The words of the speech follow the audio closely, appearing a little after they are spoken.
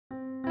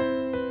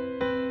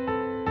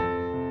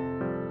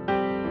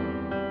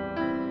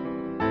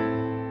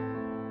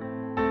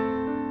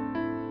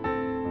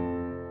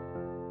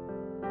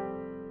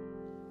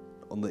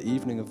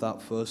evening of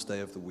that first day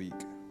of the week,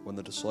 when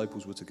the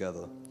disciples were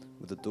together,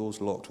 with the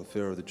doors locked for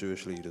fear of the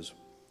Jewish leaders,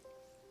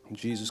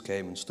 Jesus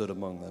came and stood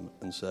among them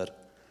and said,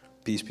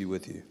 "Peace be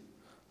with you."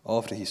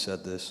 After he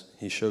said this,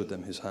 he showed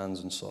them his hands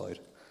and side.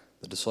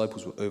 The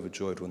disciples were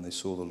overjoyed when they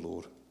saw the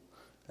Lord.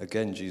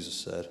 Again Jesus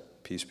said,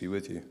 "Peace be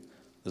with you.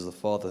 As the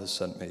Father has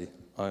sent me,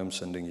 I am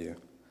sending you."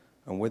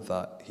 And with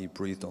that he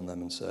breathed on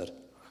them and said,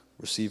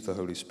 "Receive the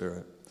Holy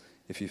Spirit.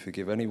 If you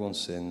forgive anyone's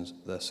sins,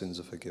 their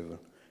sins are forgiven.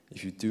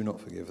 If you do not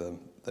forgive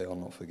them, they are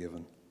not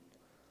forgiven."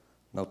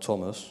 Now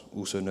Thomas,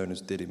 also known as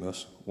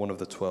Didymus, one of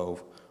the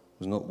 12,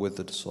 was not with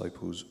the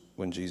disciples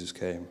when Jesus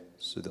came.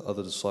 So the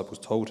other disciples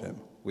told him,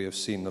 "We have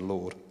seen the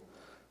Lord."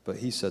 But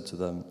he said to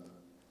them,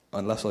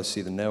 "Unless I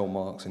see the nail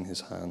marks in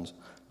his hands,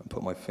 and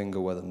put my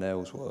finger where the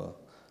nails were,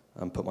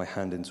 and put my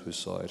hand into his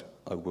side,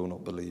 I will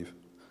not believe."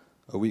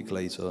 A week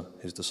later,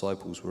 his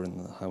disciples were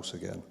in the house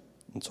again,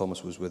 and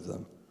Thomas was with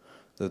them.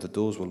 Though the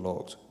doors were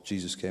locked,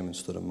 Jesus came and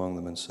stood among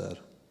them and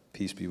said,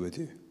 "Peace be with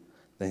you."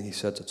 Then he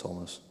said to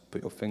Thomas,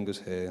 "Put your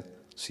fingers here,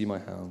 see my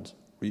hands,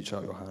 reach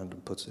out your hand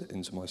and put it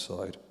into my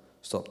side.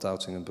 Stop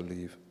doubting and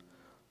believe."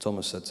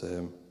 Thomas said to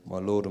him, "My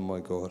Lord and my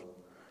God."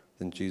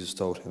 Then Jesus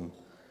told him,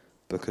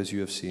 "Because you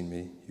have seen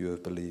me, you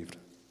have believed.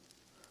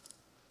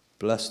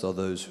 Blessed are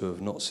those who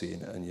have not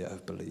seen and yet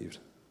have believed."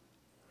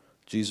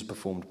 Jesus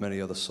performed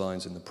many other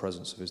signs in the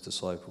presence of his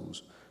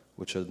disciples,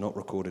 which are not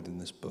recorded in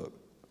this book.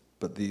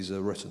 But these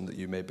are written that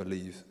you may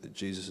believe that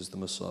Jesus is the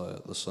Messiah,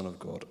 the Son of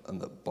God,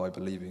 and that by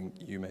believing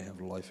you may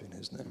have life in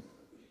his name.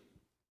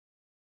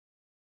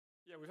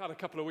 Yeah, we've had a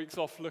couple of weeks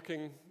off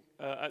looking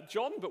at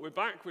John, but we're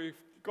back.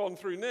 We've gone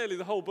through nearly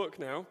the whole book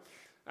now.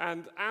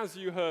 And as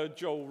you heard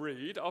Joel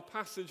read, our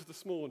passage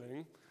this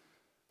morning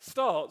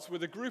starts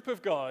with a group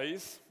of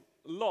guys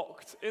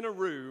locked in a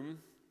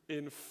room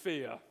in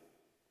fear.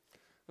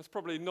 That's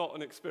probably not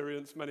an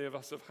experience many of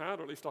us have had,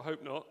 or at least I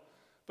hope not.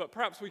 But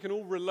perhaps we can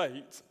all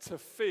relate to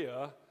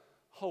fear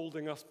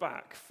holding us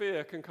back.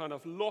 Fear can kind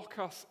of lock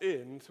us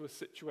into a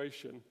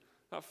situation.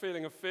 That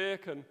feeling of fear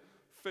can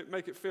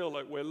make it feel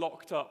like we're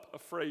locked up,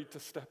 afraid to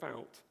step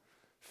out.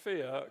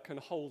 Fear can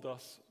hold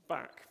us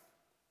back.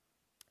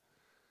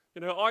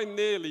 You know, I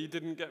nearly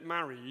didn't get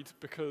married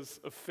because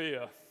of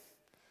fear.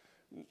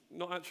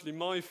 Not actually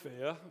my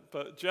fear,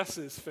 but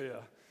Jess's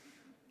fear.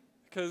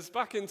 Because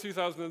back in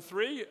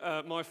 2003,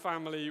 my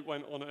family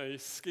went on a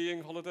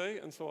skiing holiday,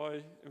 and so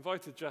I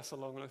invited Jess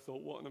along, and I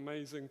thought, what an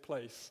amazing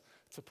place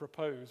to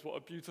propose. What a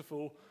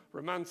beautiful,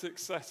 romantic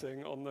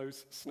setting on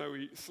those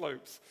snowy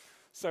slopes.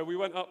 So we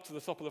went up to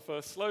the top of the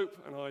first slope,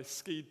 and I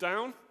skied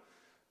down,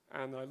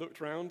 and I looked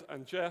around,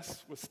 and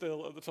Jess was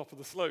still at the top of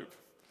the slope.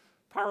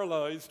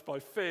 Paralyzed by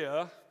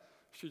fear,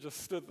 she just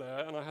stood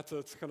there, and I had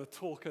to kind of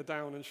talk her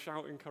down and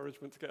shout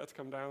encouragement to get her to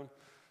come down.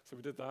 So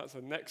we did that.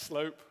 So next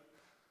slope,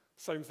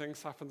 same thing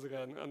happens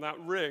again. And that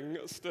ring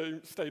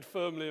stayed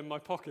firmly in my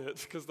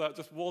pocket because that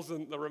just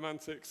wasn't the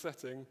romantic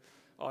setting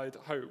I'd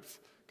hoped,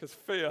 because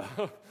fear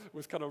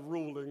was kind of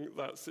ruling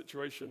that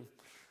situation.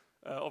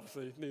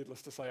 Obviously,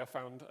 needless to say, I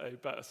found a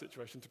better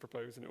situation to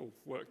propose, and it all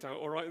worked out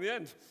all right in the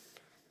end.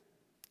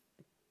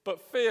 But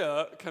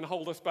fear can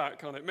hold us back,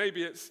 can't it?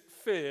 Maybe it's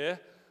fear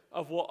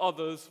of what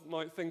others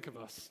might think of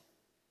us.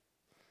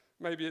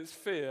 Maybe it's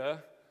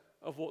fear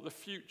of what the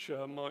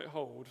future might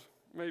hold.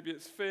 Maybe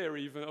it's fear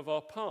even of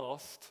our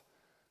past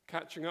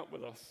catching up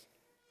with us.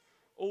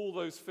 All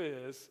those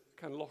fears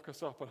can lock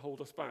us up and hold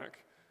us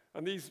back.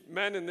 And these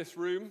men in this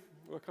room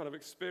were kind of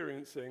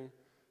experiencing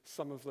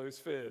some of those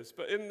fears.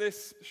 But in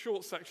this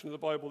short section of the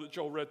Bible that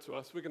Joel read to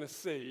us, we're going to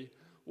see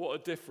what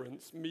a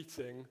difference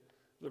meeting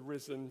the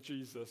risen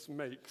Jesus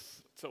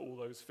makes to all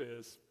those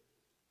fears.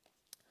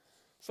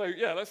 So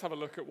yeah, let's have a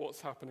look at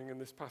what's happening in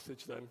this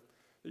passage then.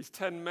 These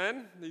 10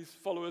 men, these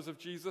followers of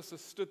Jesus, are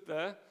stood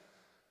there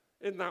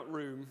in that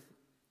room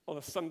on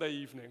a Sunday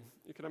evening.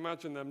 You can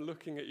imagine them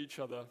looking at each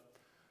other.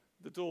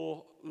 The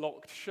door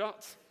locked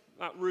shut.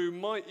 That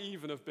room might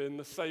even have been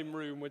the same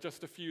room where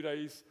just a few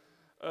days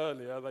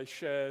earlier they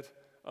shared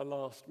a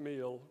last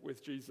meal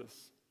with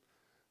Jesus.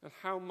 And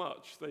how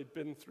much they'd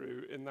been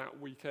through in that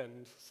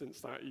weekend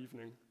since that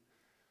evening.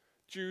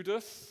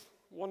 Judas,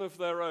 one of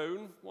their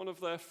own, one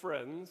of their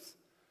friends,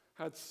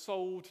 had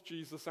sold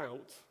Jesus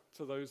out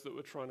to those that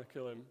were trying to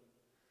kill him.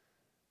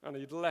 And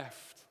he'd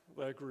left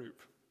their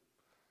group.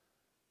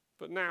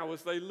 But now,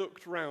 as they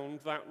looked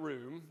round that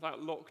room,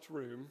 that locked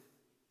room,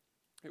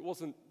 it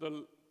wasn't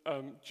the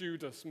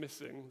Judas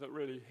missing that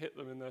really hit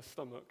them in their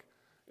stomach.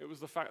 It was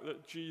the fact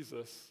that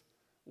Jesus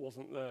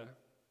wasn't there.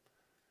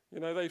 You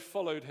know, they'd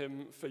followed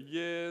him for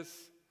years.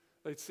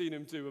 They'd seen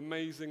him do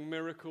amazing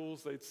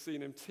miracles. They'd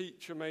seen him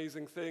teach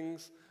amazing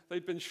things.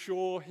 They'd been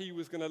sure he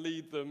was going to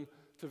lead them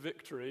to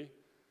victory.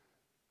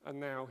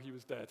 And now he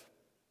was dead.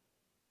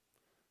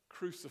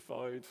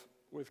 Crucified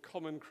with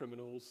common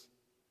criminals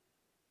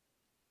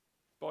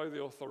by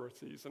the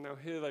authorities. And now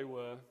here they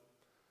were,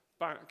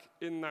 back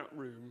in that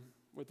room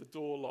with the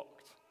door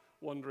locked,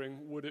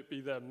 wondering, would it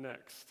be them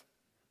next?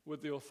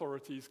 Would the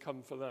authorities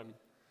come for them?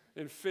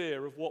 In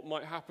fear of what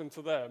might happen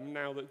to them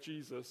now that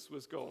Jesus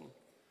was gone.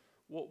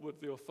 what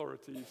would the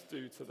authorities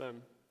do to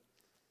them?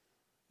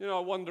 You know,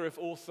 I wonder if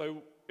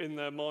also in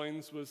their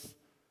minds was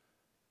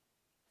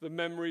the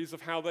memories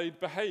of how they'd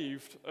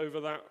behaved over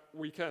that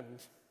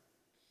weekend.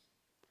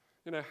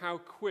 You know, how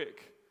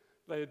quick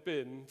they had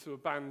been to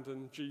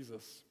abandon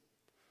Jesus.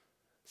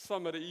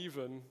 Some had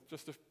even,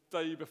 just a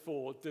day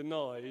before,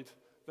 denied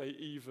they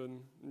even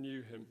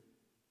knew him.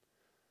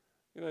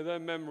 You know, their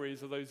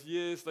memories of those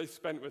years they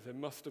spent with him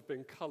must have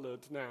been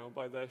coloured now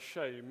by their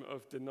shame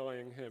of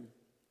denying him.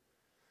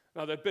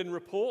 Now, there had been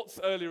reports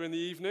earlier in the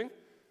evening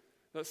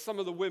that some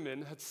of the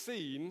women had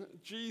seen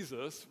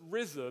Jesus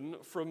risen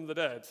from the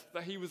dead,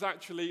 that he was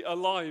actually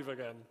alive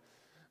again.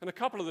 And a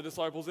couple of the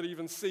disciples had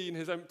even seen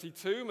his empty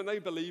tomb, and they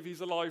believe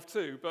he's alive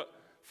too. But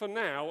for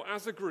now,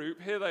 as a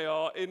group, here they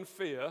are in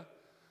fear,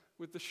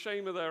 with the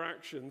shame of their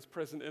actions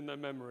present in their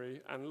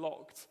memory and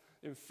locked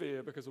in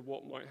fear because of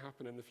what might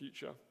happen in the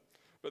future.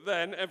 But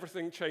then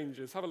everything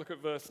changes. Have a look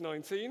at verse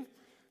 19. It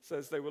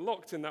says they were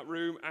locked in that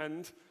room,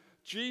 and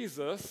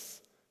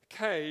Jesus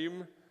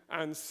came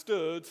and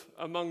stood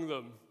among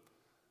them.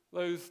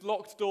 Those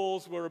locked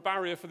doors were a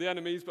barrier for the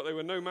enemies, but they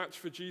were no match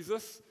for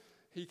Jesus.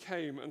 He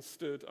came and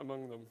stood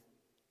among them.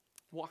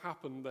 What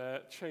happened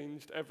there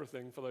changed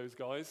everything for those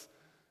guys.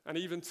 And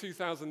even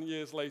 2,000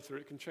 years later,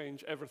 it can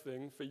change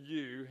everything for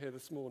you here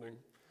this morning.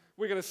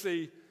 We're going to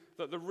see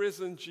that the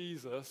risen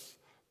Jesus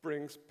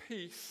brings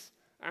peace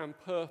and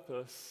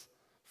purpose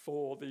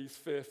for these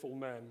fearful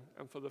men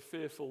and for the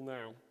fearful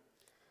now.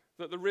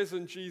 That the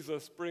risen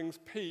Jesus brings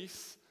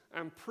peace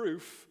and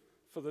proof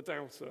for the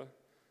doubter,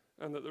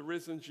 and that the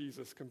risen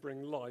Jesus can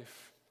bring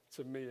life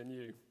to me and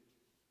you.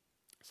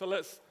 So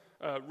let's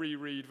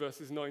reread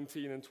verses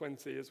 19 and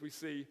 20 as we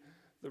see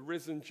the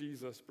risen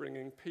Jesus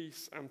bringing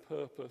peace and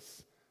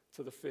purpose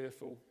to the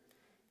fearful.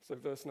 So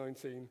verse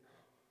 19.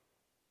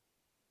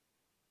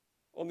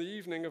 On the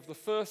evening of the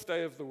first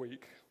day of the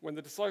week, when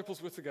the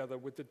disciples were together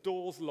with the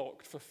doors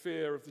locked for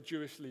fear of the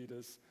Jewish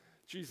leaders,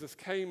 Jesus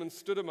came and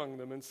stood among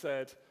them and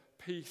said,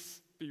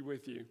 "Peace be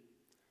with you."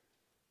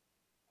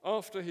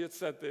 After he had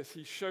said this,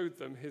 he showed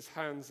them his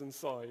hands and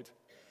side.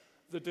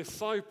 The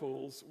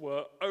disciples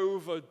were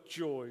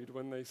overjoyed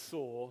when they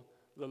saw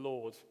the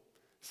Lord.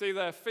 See,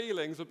 their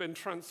feelings have been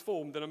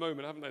transformed in a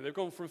moment, haven't they? They've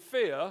gone from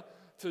fear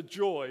to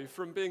joy,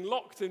 from being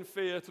locked in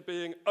fear to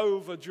being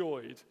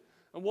overjoyed.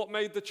 And what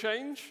made the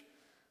change?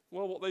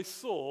 Well, what they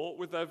saw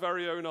with their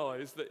very own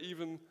eyes, that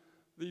even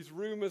these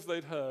rumors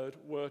they'd heard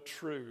were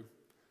true.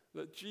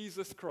 That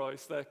Jesus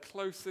Christ, their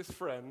closest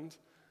friend,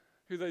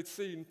 who they'd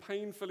seen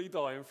painfully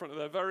die in front of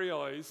their very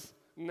eyes,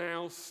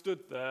 now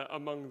stood there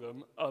among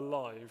them,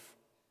 alive.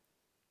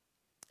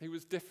 He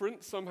was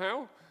different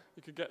somehow. He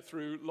could get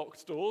through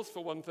locked doors,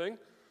 for one thing,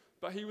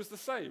 but he was the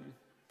same.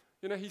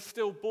 You know, he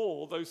still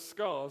bore those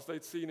scars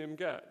they'd seen him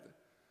get.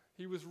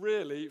 He was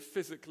really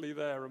physically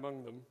there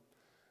among them.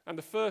 And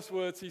the first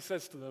words he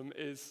says to them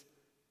is,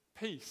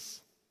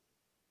 "Peace.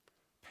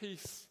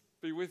 Peace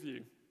be with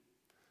you."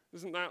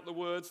 Isn't that the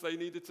words they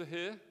needed to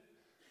hear?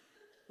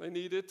 They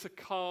needed to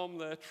calm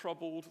their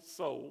troubled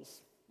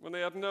souls. When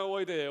they had no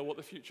idea what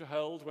the future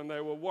held, when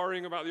they were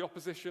worrying about the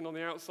opposition on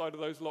the outside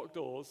of those locked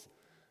doors,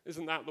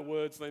 isn't that the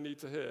words they need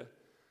to hear?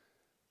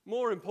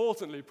 More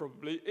importantly,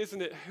 probably,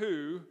 isn't it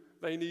who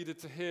they needed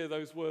to hear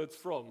those words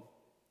from?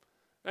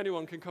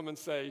 Anyone can come and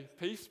say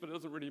peace, but it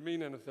doesn't really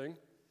mean anything.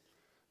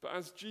 But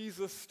as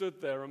Jesus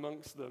stood there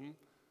amongst them,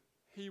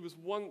 he was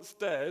once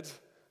dead,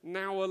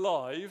 now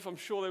alive. I'm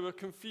sure they were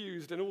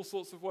confused in all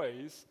sorts of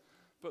ways,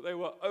 but they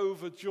were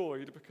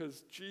overjoyed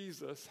because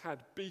Jesus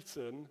had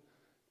beaten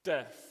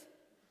death.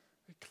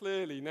 He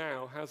clearly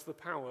now has the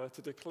power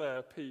to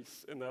declare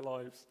peace in their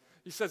lives.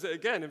 He says it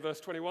again in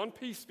verse 21,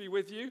 "Peace be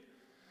with you.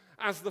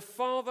 As the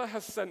Father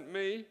has sent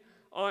me,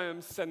 I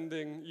am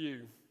sending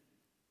you."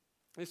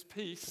 This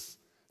peace,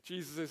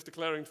 Jesus is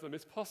declaring to them,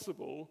 is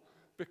possible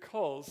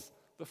because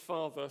the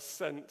Father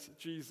sent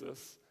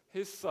Jesus,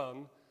 his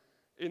Son,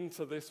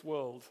 into this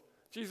world.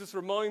 Jesus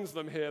reminds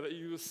them here that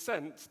he was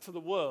sent to the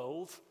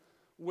world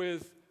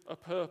with a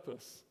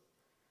purpose.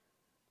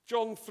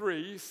 John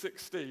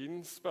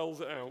 3:16 spells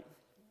it out.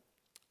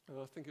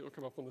 I think it will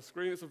come up on the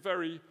screen. It's a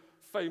very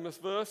famous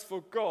verse.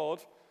 "For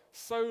God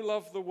so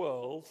loved the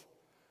world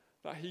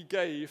that he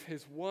gave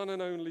his one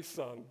and only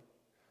Son,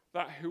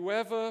 that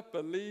whoever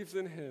believes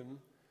in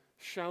him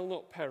shall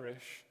not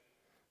perish,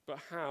 but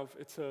have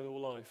eternal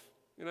life."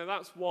 You know,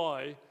 that's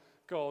why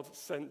God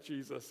sent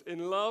Jesus.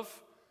 In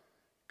love,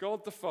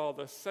 God the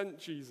Father sent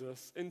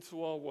Jesus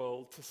into our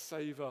world to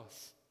save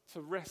us,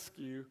 to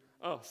rescue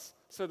us,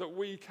 so that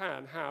we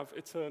can have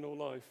eternal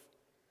life.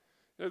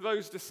 You know,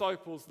 those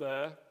disciples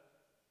there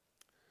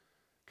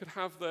could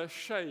have their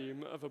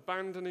shame of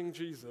abandoning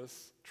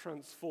Jesus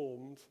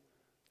transformed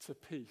to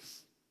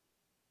peace.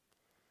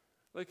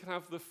 They could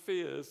have the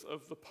fears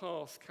of the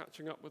past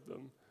catching up with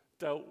them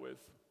dealt with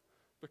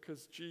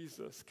because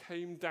Jesus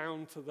came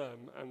down to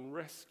them and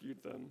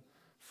rescued them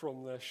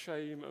from their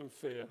shame and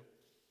fear.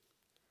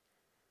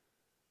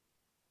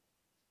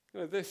 You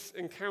know, this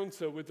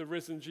encounter with the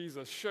risen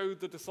Jesus showed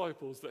the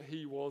disciples that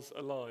he was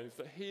alive,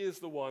 that he is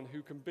the one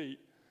who can beat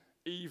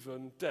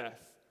even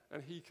death,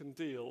 and he can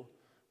deal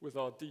with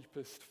our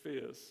deepest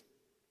fears.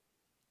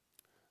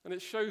 And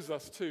it shows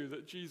us too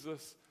that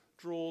Jesus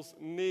draws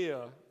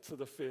near to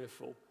the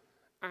fearful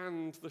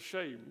and the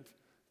shamed,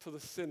 to the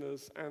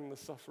sinners and the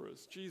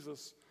sufferers.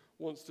 Jesus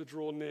wants to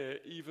draw near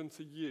even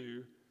to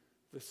you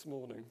this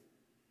morning.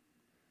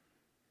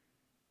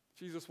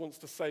 Jesus wants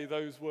to say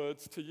those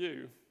words to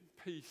you.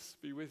 Peace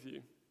be with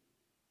you.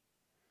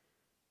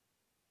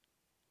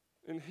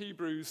 In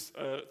Hebrews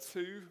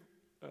 2,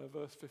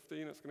 verse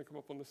 15, it's going to come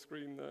up on the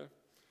screen there.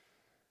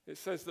 It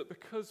says that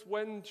because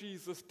when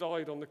Jesus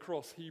died on the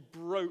cross, he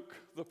broke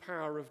the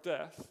power of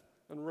death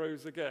and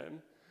rose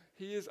again,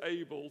 he is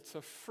able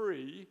to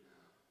free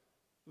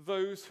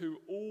those who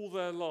all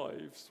their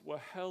lives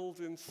were held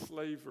in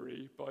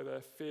slavery by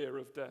their fear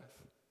of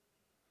death.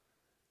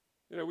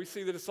 You know, we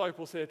see the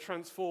disciples here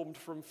transformed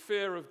from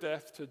fear of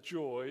death to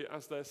joy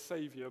as their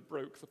Savior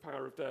broke the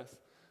power of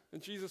death.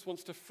 And Jesus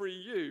wants to free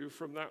you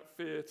from that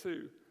fear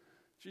too.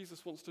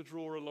 Jesus wants to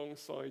draw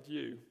alongside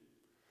you.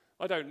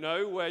 I don't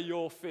know where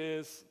your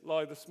fears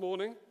lie this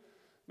morning.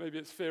 Maybe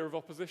it's fear of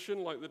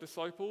opposition like the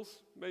disciples.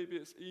 Maybe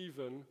it's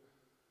even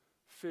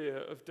fear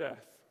of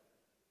death.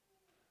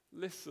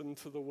 Listen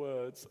to the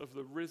words of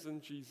the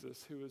risen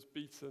Jesus who has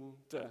beaten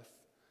death.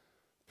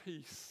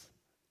 Peace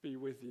be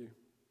with you.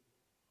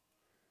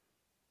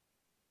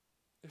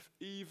 If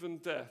even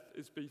death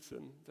is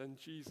beaten, then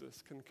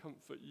Jesus can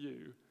comfort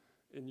you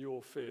in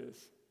your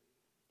fears,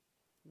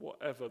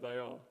 whatever they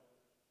are.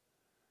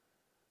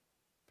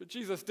 But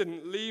Jesus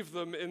didn't leave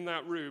them in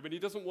that room, and he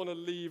doesn't want to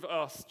leave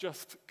us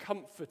just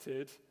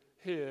comforted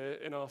here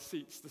in our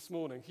seats this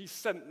morning. He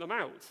sent them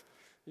out.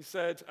 He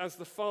said, as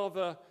the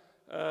Father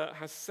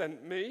has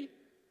sent me,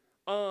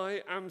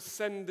 I am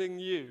sending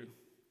you.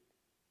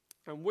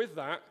 And with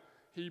that,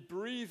 he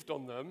breathed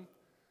on them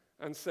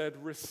and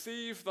said,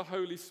 receive the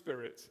Holy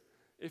Spirit.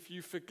 If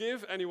you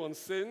forgive anyone's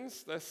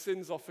sins, their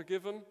sins are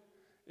forgiven.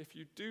 If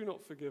you do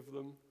not forgive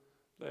them,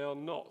 they are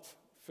not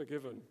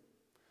forgiven.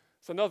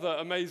 It's another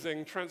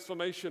amazing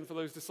transformation for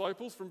those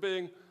disciples from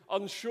being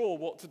unsure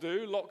what to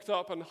do, locked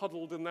up and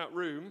huddled in that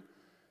room.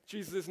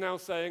 Jesus is now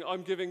saying,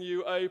 I'm giving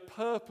you a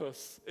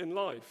purpose in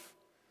life.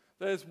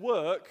 There's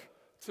work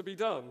to be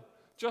done.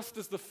 Just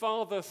as the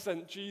Father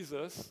sent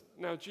Jesus,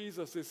 now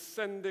Jesus is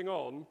sending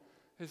on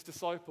his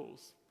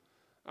disciples.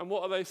 And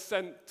what are they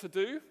sent to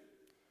do?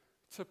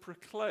 To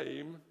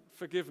proclaim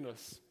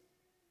forgiveness.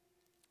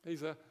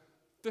 These are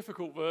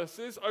difficult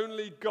verses.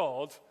 Only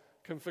God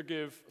can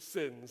forgive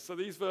sins. So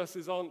these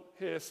verses aren't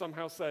here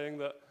somehow saying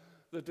that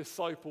the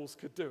disciples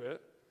could do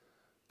it.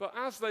 But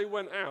as they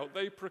went out,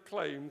 they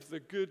proclaimed the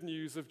good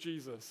news of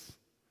Jesus,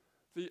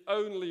 the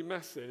only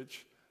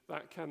message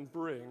that can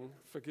bring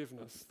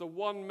forgiveness, the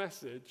one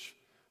message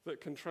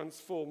that can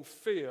transform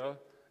fear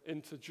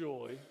into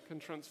joy, can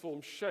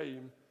transform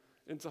shame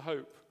into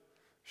hope.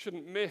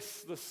 Shouldn't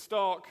miss the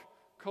stark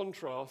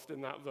contrast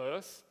in that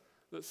verse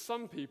that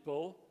some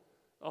people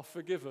are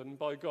forgiven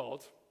by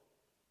God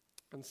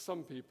and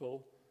some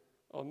people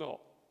are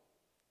not.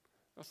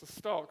 That's a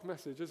stark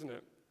message, isn't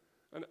it?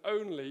 And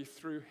only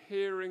through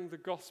hearing the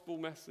gospel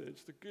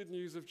message, the good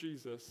news of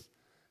Jesus,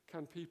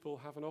 can people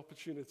have an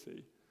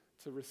opportunity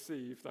to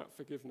receive that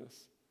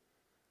forgiveness.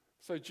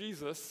 So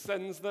Jesus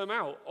sends them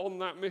out on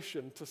that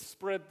mission to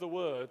spread the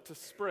word, to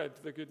spread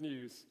the good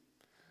news.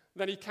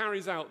 Then he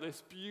carries out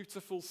this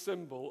beautiful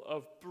symbol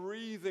of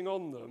breathing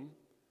on them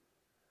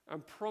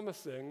and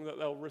promising that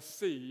they'll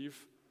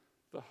receive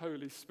the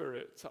Holy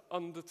Spirit to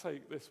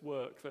undertake this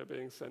work they're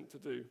being sent to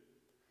do.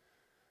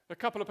 A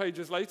couple of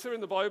pages later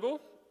in the Bible,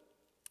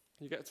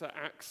 you get to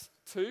Acts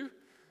 2,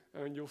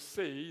 and you'll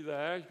see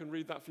there, you can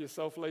read that for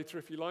yourself later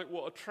if you like,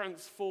 what a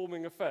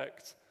transforming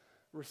effect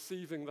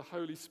receiving the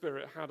Holy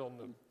Spirit had on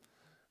them,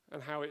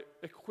 and how it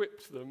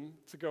equipped them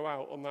to go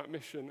out on that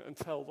mission and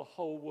tell the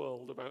whole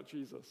world about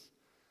Jesus.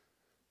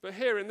 But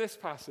here in this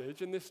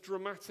passage, in this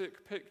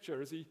dramatic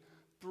picture, as he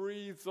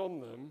breathes on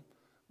them,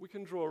 we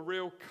can draw a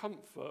real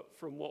comfort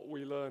from what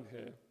we learn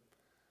here.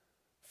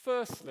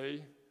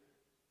 Firstly,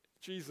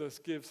 Jesus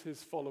gives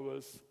his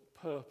followers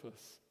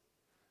purpose.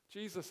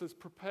 Jesus has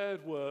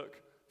prepared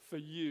work for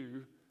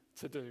you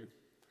to do.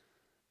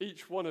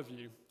 Each one of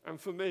you, and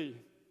for me,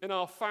 in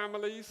our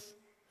families,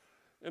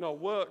 in our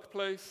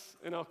workplace,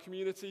 in our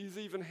communities,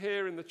 even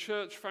here in the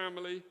church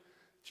family,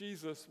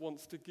 Jesus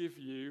wants to give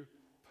you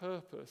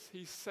purpose.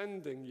 He's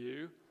sending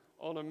you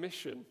on a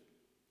mission.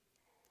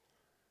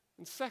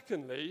 And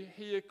secondly,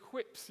 he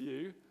equips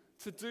you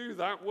to do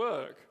that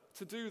work,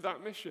 to do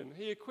that mission.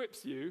 He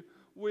equips you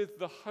with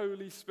the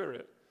Holy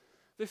Spirit.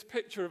 This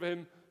picture of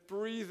him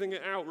breathing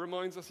it out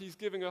reminds us he's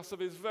giving us of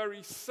his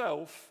very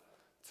self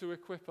to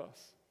equip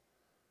us.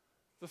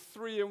 The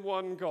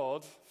three-in-one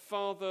God,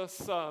 Father,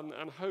 Son,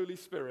 and Holy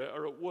Spirit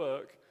are at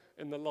work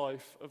in the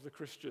life of the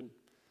Christian.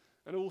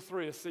 And all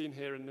three are seen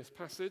here in this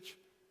passage.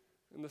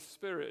 And the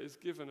Spirit is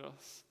given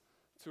us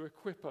to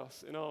equip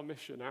us in our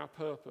mission, our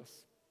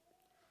purpose.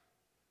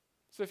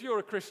 So if you're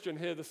a Christian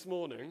here this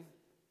morning,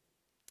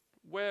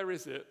 where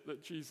is it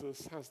that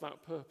Jesus has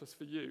that purpose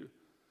for you?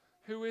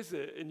 Who is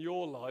it in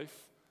your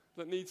life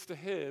that needs to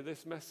hear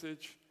this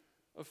message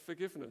of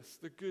forgiveness,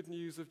 the good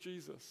news of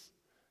Jesus.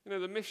 You know,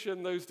 the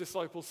mission those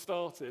disciples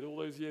started all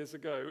those years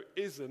ago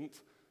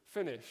isn't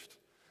finished.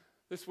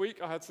 This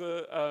week I had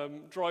to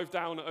drive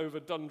down over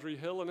Dundry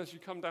Hill, and as you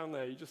come down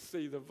there, you just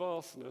see the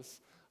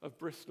vastness of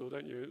Bristol,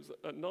 don't you? It was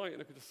at night,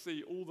 and I could just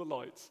see all the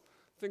lights.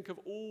 Think of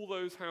all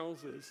those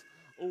houses,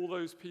 all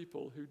those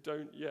people who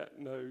don't yet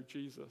know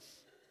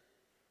Jesus.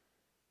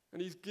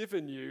 And he's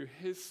given you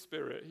his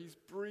Spirit. He's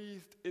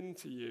breathed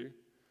into you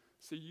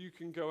so you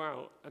can go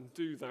out and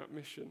do that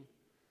mission.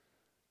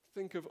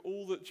 Think of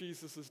all that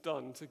Jesus has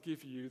done to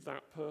give you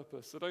that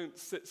purpose. So don't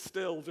sit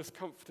still, just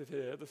comforted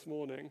here this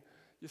morning.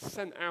 You're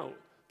sent out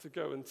to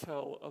go and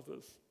tell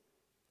others.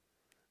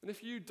 And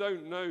if you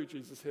don't know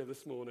Jesus here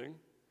this morning,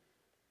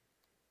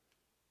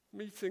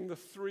 meeting the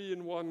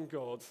three-in-one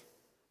God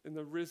in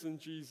the risen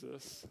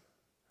Jesus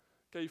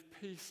gave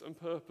peace and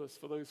purpose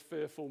for those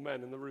fearful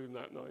men in the room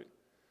that night.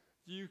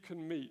 You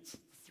can meet the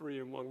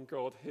three-in-one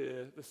God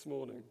here this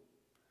morning.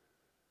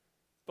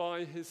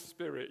 By his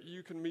Spirit,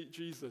 you can meet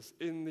Jesus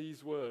in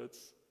these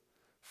words.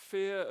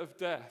 Fear of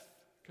death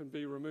can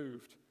be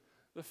removed.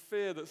 The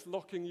fear that's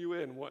locking you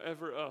in,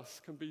 whatever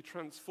else, can be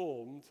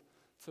transformed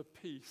to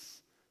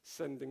peace,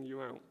 sending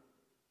you out.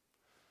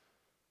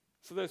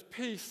 So there's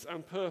peace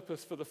and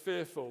purpose for the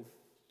fearful.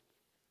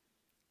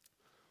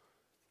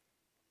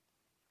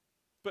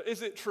 But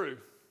is it true?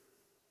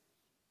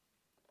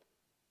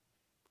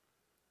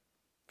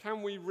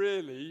 Can we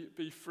really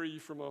be free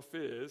from our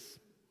fears?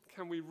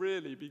 Can we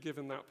really be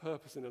given that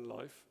purpose in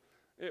life?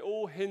 It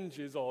all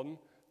hinges on,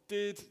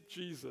 did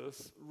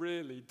Jesus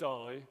really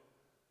die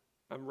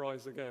and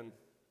rise again?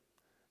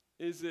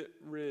 Is it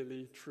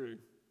really true?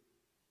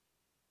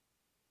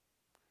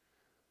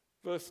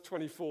 Verse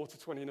 24 to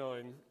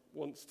 29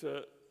 wants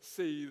to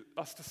see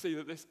us to see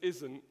that this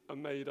isn't a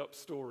made-up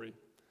story.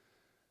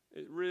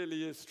 It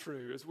really is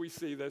true. As we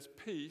see, there's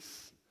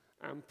peace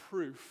and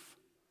proof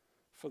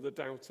for the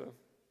doubter.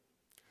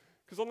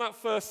 Because on that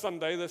first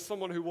Sunday, there's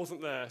someone who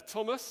wasn't there.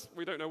 Thomas,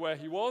 we don't know where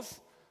he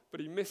was, but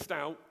he missed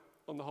out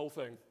on the whole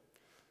thing.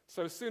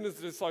 So as soon as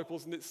the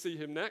disciples see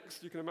him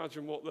next, you can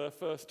imagine what their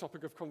first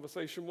topic of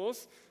conversation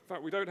was. In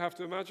fact, we don't have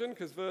to imagine,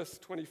 because verse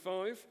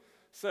 25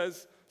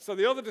 says, "So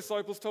the other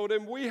disciples told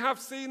him, 'We have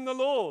seen the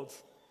Lord.'"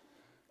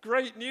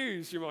 Great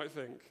news, you might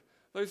think.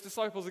 Those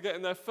disciples are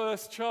getting their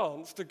first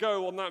chance to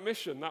go on that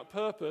mission, that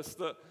purpose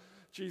that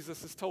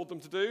Jesus has told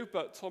them to do,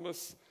 but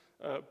Thomas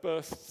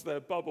bursts their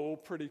bubble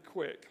pretty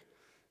quick.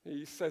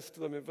 He says to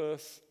them in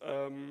verse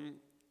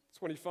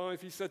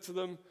 25, he said to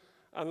them,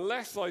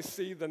 "Unless I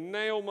see the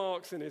nail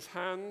marks in his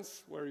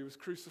hands where he was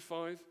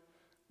crucified,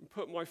 and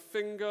put my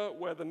finger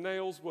where the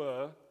nails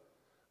were,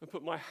 and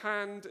put my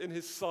hand in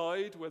his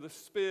side where the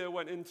spear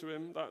went into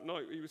him that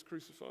night he was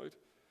crucified,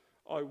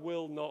 I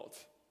will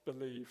not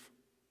believe."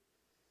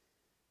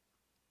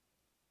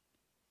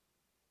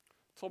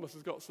 Thomas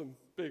has got some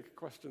big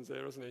questions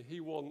here, hasn't he? He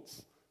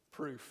wants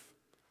proof.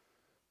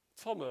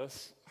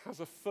 Thomas has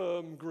a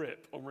firm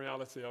grip on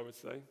reality, I would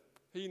say.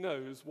 He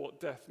knows what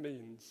death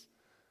means.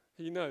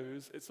 He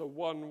knows it's a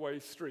one-way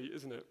street,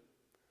 isn't it?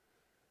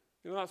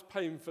 You know, that's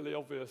painfully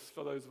obvious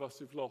for those of us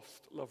who've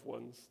lost loved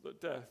ones, that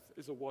death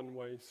is a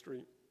one-way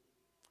street.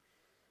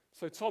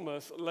 So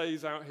Thomas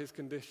lays out his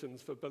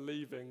conditions for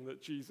believing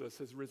that Jesus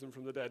has risen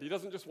from the dead. He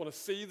doesn't just want to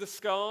see the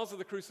scars of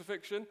the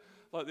crucifixion,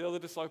 like the other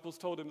disciples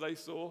told him they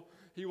saw.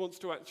 He wants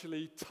to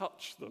actually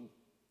touch them.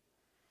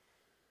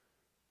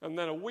 And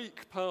then a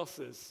week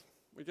passes.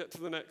 We get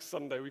to the next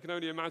Sunday. We can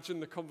only imagine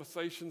the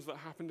conversations that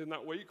happened in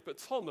that week, but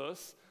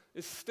Thomas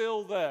is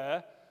still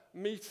there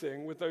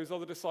meeting with those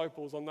other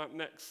disciples on that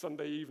next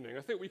Sunday evening.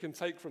 I think we can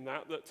take from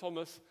that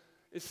Thomas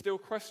is still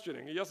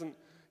questioning. He hasn't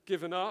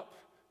given up.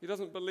 He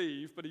doesn't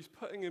believe, but he's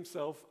putting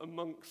himself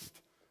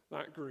amongst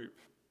that group.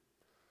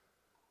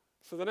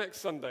 So the next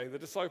Sunday, the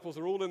disciples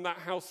are all in that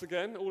house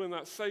again, all in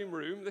that same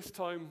room, this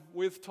time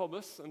with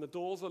Thomas, and the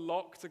doors are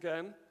locked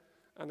again,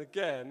 and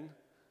again,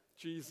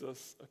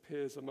 Jesus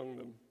appears among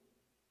them.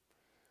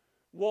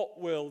 What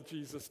will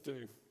Jesus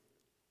do?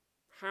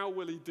 How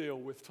will he deal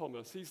with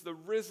Thomas? He's the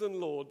risen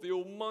Lord, the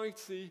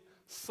almighty,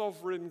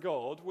 sovereign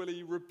God. Will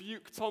he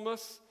rebuke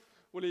Thomas?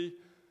 Will he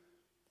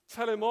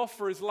tell him off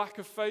for his lack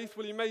of faith?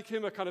 Will he make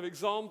him a kind of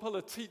example,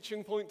 a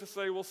teaching point to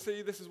say, well,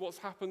 see, this is what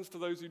happens to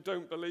those who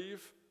don't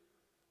believe?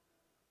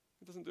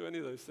 He doesn't do any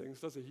of those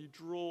things, does he? He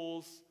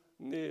draws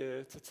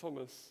near to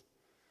Thomas.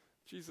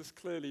 Jesus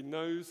clearly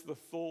knows the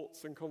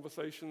thoughts and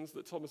conversations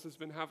that Thomas has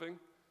been having. And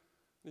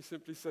he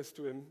simply says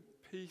to him,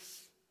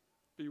 "Peace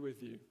be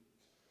with you.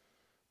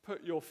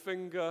 Put your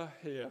finger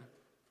here.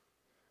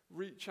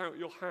 Reach out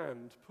your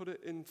hand. Put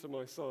it into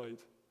my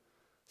side.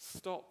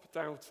 Stop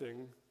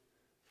doubting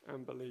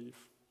and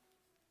believe."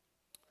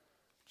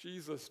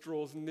 Jesus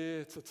draws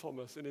near to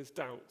Thomas in his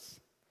doubts,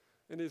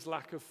 in his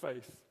lack of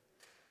faith,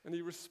 and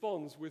he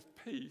responds with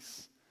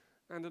peace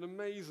and an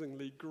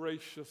amazingly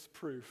gracious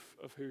proof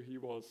of who he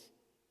was.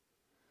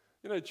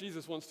 You know,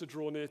 Jesus wants to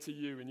draw near to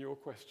you in your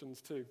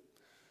questions too.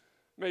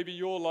 Maybe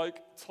you're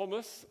like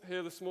Thomas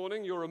here this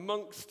morning. You're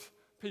amongst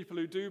people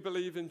who do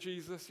believe in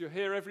Jesus. You're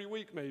here every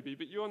week maybe,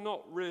 but you're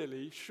not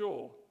really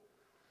sure.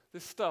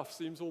 This stuff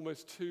seems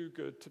almost too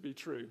good to be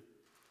true.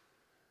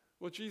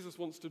 Well, Jesus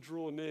wants to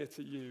draw near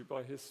to you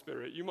by his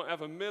Spirit. You might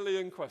have a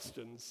million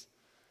questions,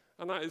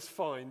 and that is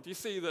fine. Do you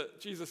see that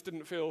Jesus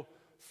didn't feel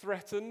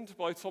threatened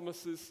by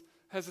Thomas's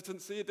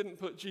hesitancy? It didn't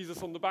put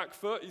Jesus on the back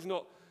foot. He's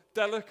not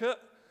delicate.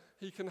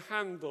 He can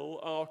handle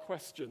our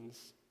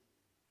questions.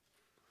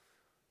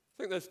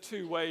 I think there's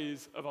two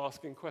ways of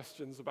asking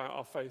questions about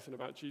our faith and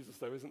about Jesus,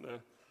 though, isn't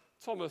there?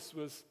 Thomas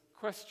was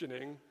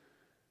questioning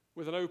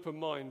with an open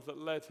mind that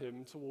led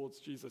him towards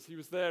Jesus. He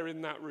was there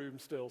in that room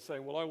still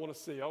saying, well, I want to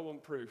see, I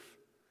want proof.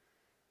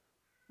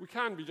 We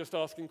can be just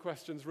asking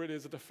questions really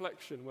as a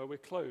deflection where we're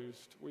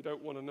closed. We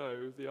don't want to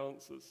know the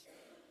answers.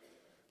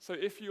 So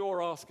if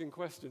you're asking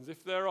questions,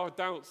 if there are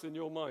doubts in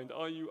your mind,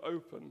 are you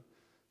open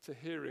to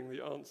hearing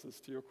the answers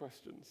to your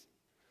questions?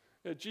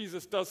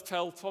 Jesus does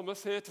tell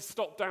Thomas here to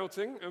stop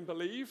doubting and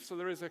believe, so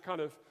there is a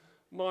kind of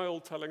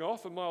mild telling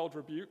off, a mild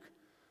rebuke,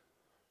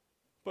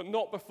 but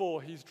not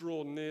before he's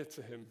drawn near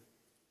to him,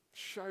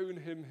 shown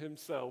him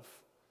himself,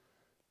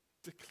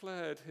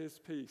 declared his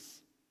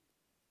peace.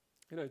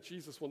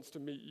 Jesus wants to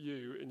meet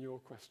you in your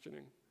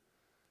questioning.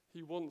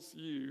 He wants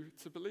you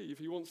to believe.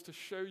 He wants to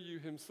show you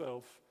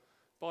himself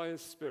by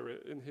his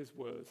Spirit in his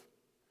word.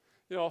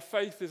 Our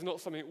faith is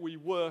not something we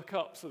work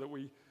up so that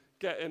we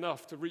get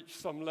enough to reach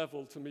some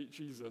level to meet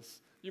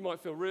Jesus. You might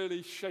feel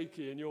really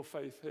shaky in your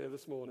faith here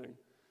this morning.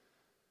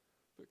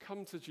 But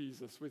come to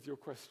Jesus with your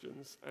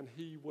questions, and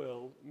he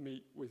will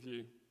meet with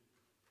you.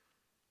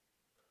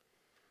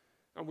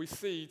 And we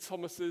see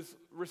Thomas's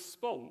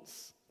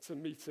response to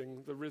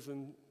meeting the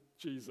risen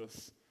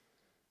Jesus.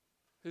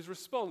 His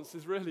response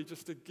is really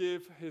just to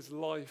give his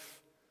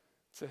life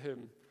to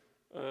him.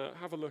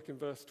 Have a look in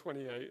verse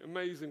 28.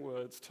 Amazing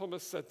words.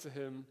 Thomas said to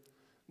him,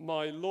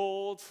 "My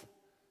Lord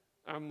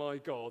and my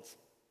God."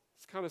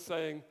 It's kind of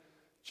saying,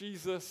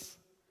 Jesus,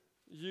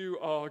 you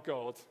are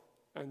God.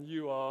 And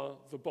you are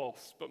the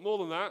boss. But more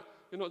than that,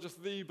 you're not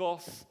just the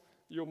boss,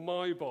 you're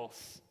my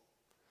boss.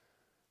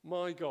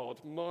 My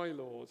God, my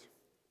Lord.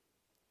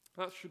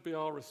 That should be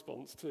our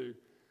response too.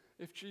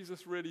 If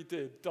Jesus really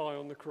did die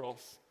on the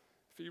cross,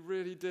 if he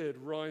really did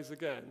rise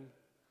again,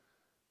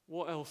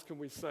 what else can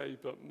we say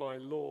but my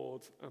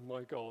Lord and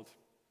my God?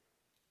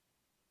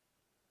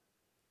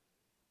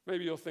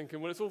 Maybe you're thinking,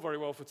 well, it's all very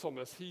well for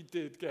Thomas. He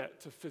did get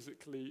to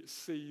physically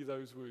see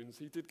those wounds.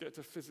 He did get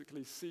to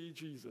physically see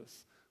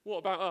Jesus. What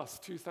about us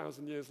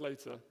 2,000 years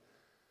later?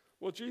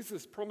 Well,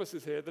 Jesus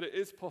promises here that it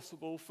is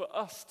possible for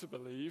us to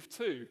believe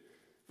too.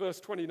 Verse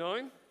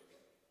 29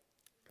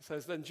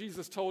 says, "Then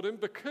Jesus told him,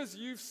 'Because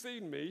you've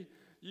seen me,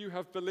 you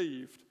have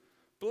believed.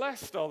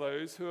 Blessed are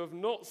those who have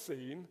not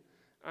seen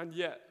and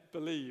yet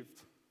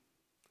believed.'"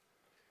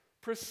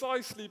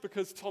 Precisely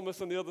because Thomas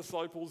and the other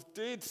disciples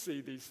did see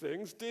these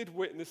things, did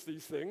witness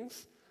these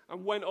things,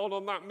 and went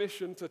on that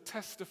mission to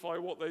testify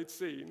what they'd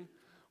seen,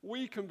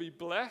 we can be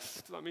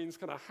blessed. That means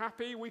kind of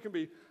happy. We can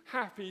be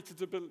happy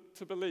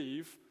to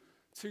believe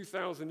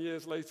 2,000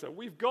 years later.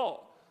 We've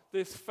got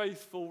this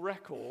faithful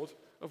record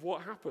of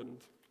what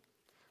happened.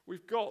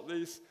 We've got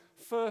these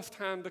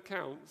first-hand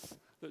accounts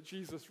that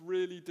Jesus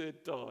really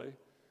did die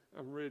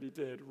and really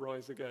did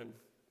rise again.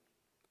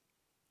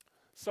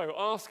 So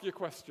ask your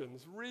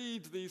questions.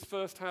 Read these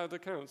first-hand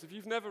accounts. If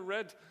you've never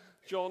read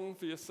John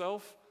for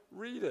yourself,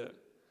 read it.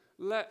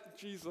 Let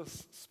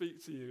Jesus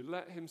speak to you.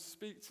 Let him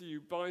speak to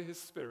you by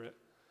his Spirit.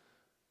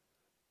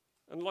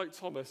 And like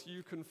Thomas,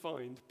 you can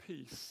find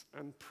peace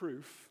and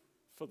proof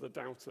for the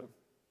doubter.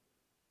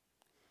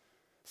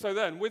 So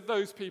then, with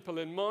those people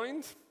in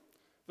mind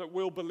that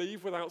will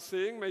believe without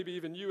seeing, maybe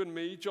even you and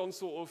me, John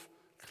sort of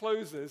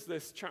closes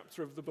this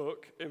chapter of the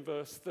book in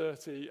verse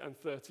 30 and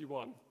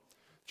 31.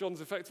 John's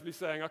effectively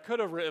saying, I could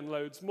have written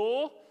loads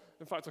more.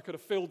 In fact, I could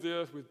have filled the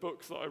earth with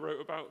books that I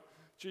wrote about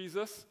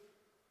Jesus.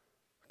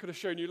 Could have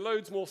shown you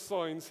loads more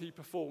signs he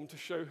performed to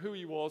show who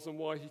he was and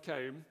why he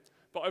came.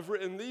 But I've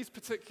written these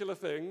particular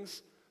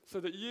things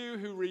so that you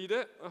who read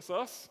it, that's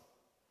us,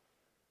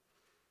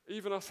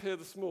 even us here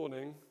this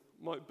morning,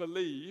 might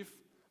believe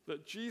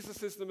that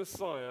Jesus is the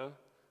Messiah,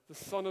 the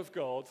Son of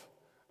God,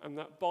 and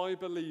that by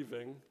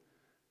believing,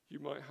 you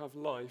might have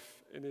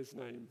life in his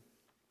name.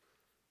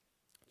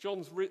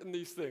 John's written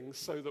these things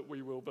so that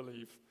we will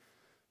believe.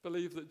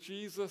 Believe that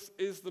Jesus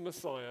is the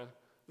Messiah,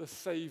 the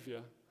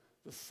Savior,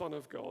 the Son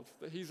of God,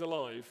 that he's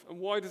alive. And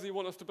why does he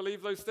want us to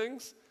believe those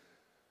things?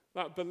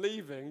 That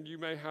believing you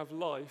may have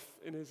life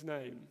in his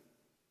name.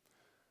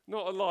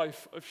 Not a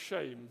life of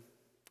shame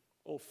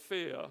or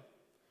fear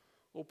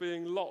or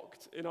being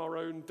locked in our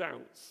own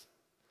doubts,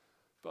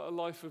 but a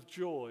life of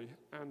joy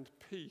and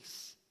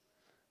peace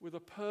with a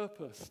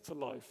purpose to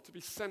life, to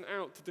be sent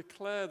out to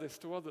declare this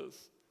to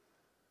others.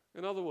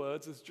 In other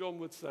words, as John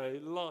would say,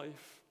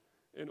 life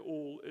in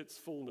all its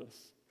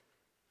fullness.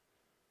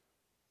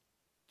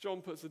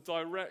 John puts a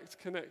direct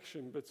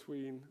connection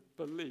between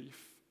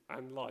belief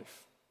and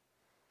life.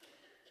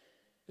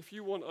 If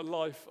you want a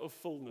life of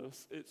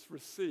fullness, it's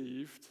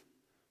received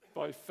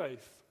by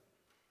faith.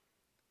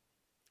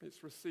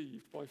 It's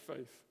received by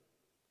faith.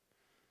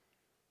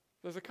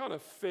 There's a kind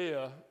of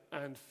fear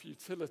and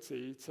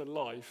futility to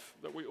life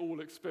that we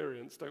all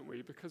experience, don't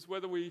we? Because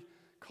whether we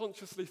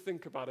consciously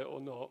think about it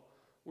or not,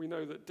 we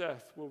know that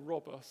death will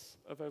rob us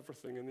of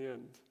everything in the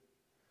end.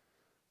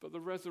 But the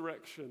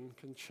resurrection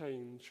can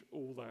change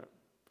all that.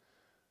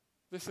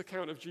 This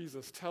account of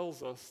Jesus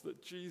tells us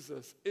that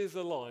Jesus is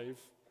alive.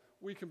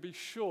 We can be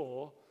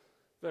sure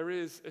there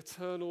is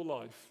eternal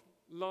life,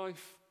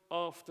 life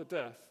after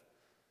death.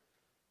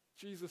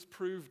 Jesus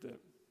proved it.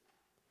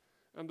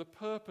 And the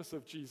purpose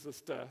of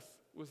Jesus' death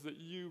was that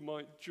you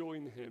might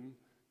join him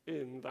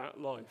in that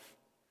life.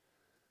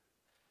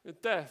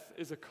 Death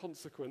is a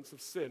consequence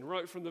of sin.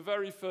 Right from the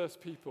very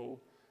first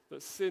people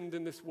that sinned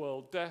in this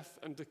world, death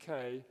and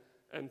decay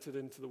entered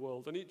into the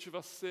world. And each of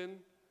us sin.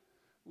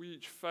 We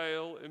each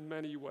fail in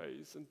many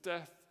ways. And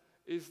death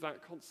is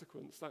that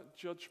consequence, that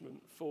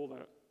judgment for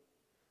that.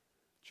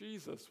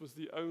 Jesus was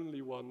the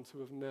only one to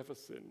have never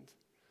sinned.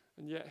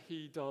 And yet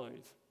he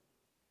died.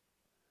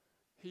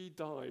 He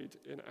died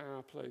in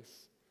our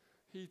place.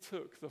 He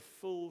took the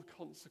full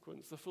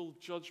consequence, the full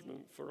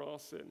judgment for our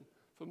sin,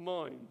 for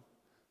mine,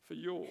 for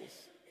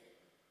yours,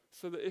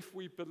 so that if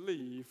we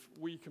believe,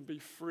 we can be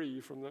free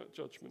from that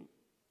judgment.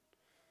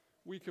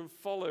 We can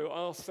follow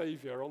our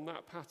Savior on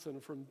that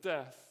pattern from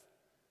death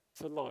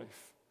to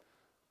life,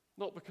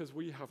 not because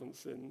we haven't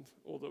sinned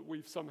or that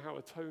we've somehow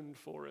atoned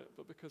for it,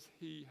 but because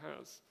he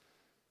has.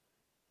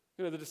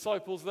 You know, the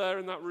disciples there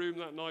in that room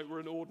that night were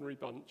an ordinary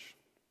bunch.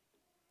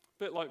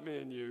 Bit like me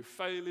and you,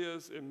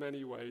 failures in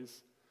many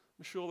ways.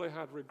 I'm sure they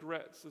had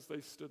regrets as they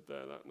stood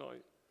there that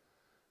night.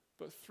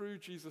 But through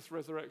Jesus'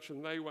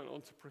 resurrection, they went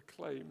on to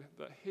proclaim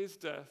that his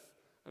death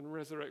and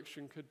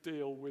resurrection could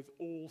deal with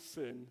all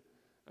sin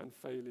and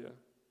failure.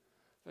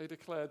 They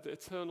declared that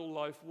eternal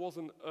life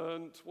wasn't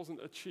earned,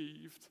 wasn't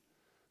achieved,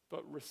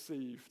 but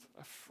received.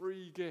 A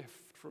free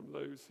gift from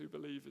those who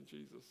believe in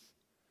Jesus.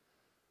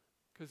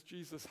 Because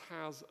Jesus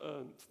has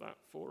earned that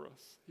for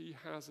us. He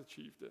has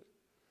achieved it.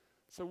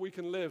 So we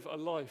can live a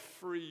life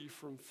free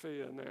from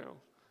fear now,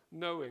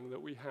 knowing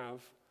that we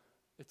have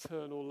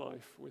eternal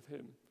life with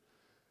him.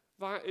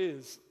 That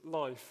is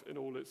life in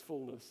all its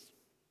fullness.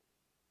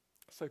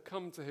 So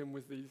come to him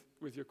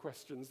with your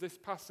questions. This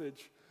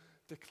passage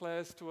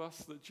declares to us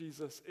that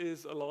Jesus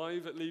is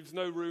alive. It leaves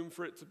no room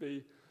for it to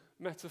be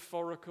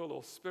metaphorical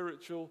or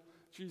spiritual.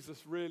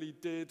 Jesus really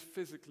did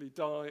physically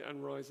die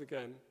and rise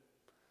again.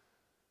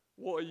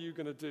 What are you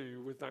going to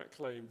do with that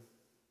claim?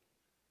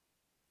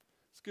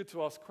 It's good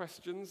to ask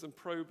questions and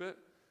probe it,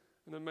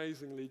 and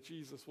amazingly,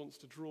 Jesus wants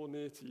to draw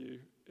near to you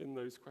in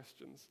those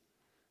questions.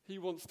 He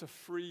wants to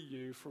free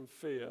you from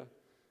fear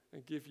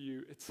and give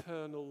you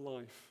eternal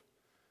life,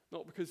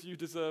 not because you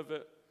deserve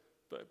it,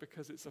 but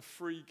because it's a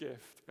free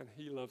gift and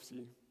he loves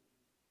you.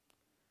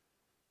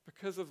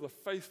 Because of the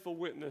faithful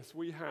witness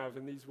we have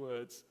in these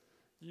words,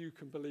 you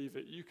can believe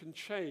it. You can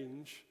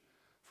change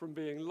from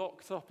being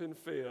locked up in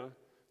fear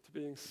to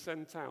being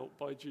sent out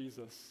by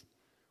Jesus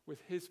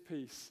with his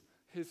peace,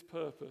 his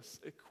purpose,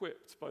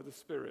 equipped by the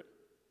Spirit,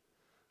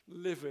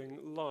 living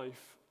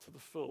life to the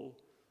full,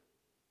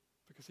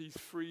 because he's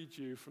freed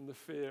you from the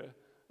fear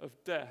of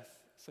death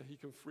so he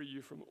can free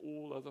you from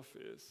all other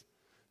fears,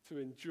 to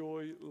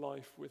enjoy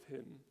life with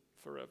him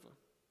forever.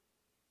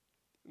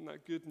 Isn't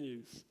that good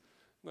news?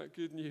 Isn't that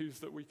good news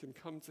that we can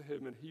come to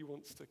him and he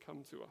wants to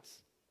come to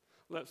us?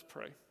 Let's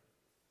pray.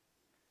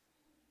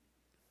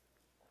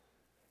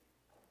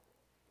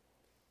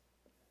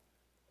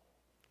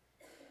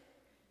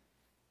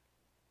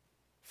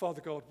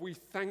 Father God, we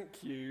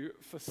thank you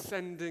for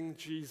sending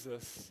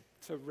Jesus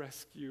to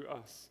rescue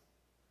us,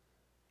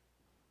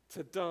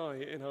 to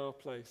die in our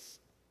place,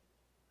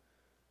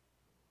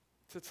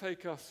 to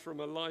take us from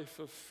a life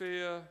of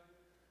fear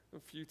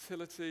and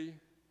futility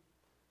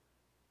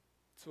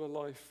to a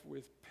life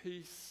with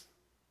peace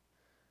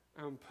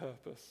and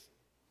purpose.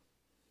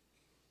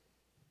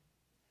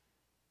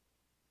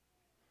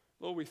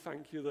 Lord, we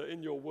thank you that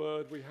in your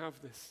word we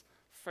have this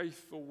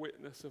faithful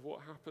witness of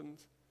what happened.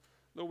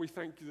 Lord, we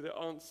thank you that it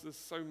answers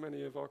so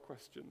many of our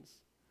questions.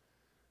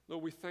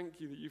 Lord, we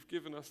thank you that you've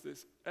given us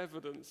this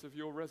evidence of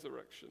your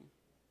resurrection.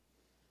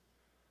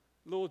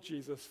 Lord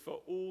Jesus,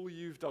 for all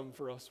you've done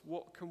for us,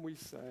 what can we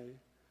say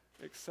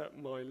except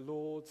my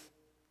Lord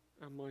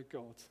and my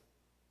God?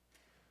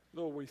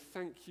 Lord, we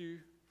thank you,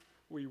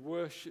 we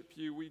worship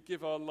you, we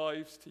give our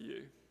lives to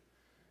you.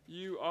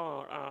 You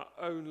are our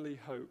only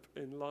hope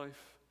in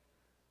life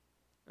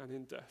and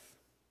in death.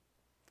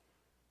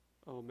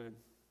 Amen.